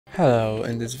Hello,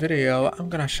 in this video I'm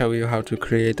gonna show you how to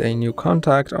create a new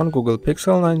contact on Google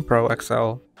Pixel 9 Pro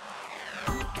XL.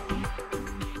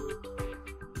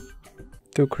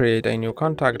 To create a new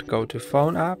contact, go to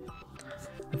Phone app,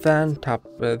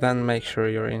 then make sure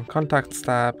you're in Contacts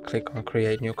tab, click on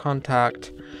Create New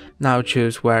Contact. Now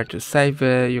choose where to save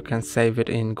it. You can save it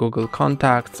in Google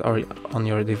Contacts or on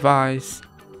your device.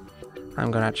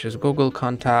 I'm gonna choose Google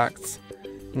Contacts.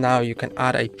 Now you can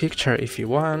add a picture if you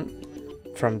want.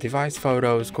 From device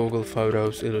photos, Google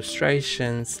Photos,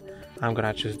 illustrations. I'm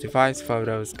gonna choose device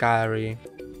photos, gallery,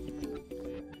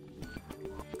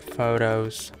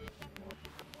 photos.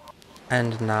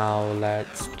 And now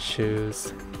let's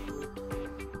choose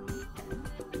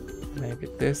maybe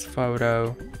this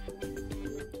photo.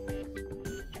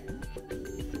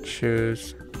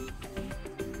 Choose,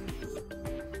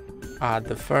 add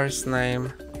the first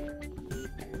name,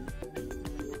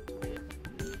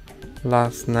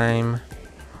 last name.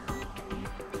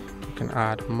 You can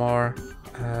add more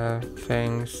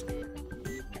things,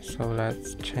 so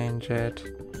let's change it.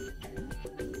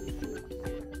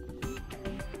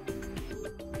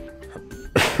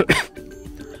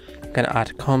 You can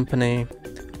add company,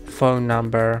 phone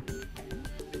number,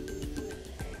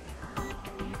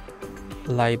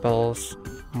 labels,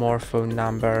 more phone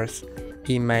numbers,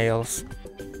 emails,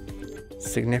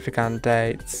 significant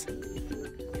dates,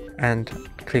 and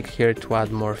click here to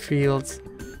add more fields.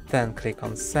 Then click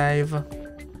on save,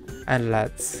 and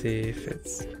let's see if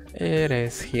it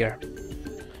is here.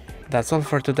 That's all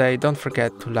for today. Don't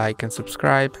forget to like and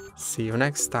subscribe. See you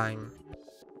next time.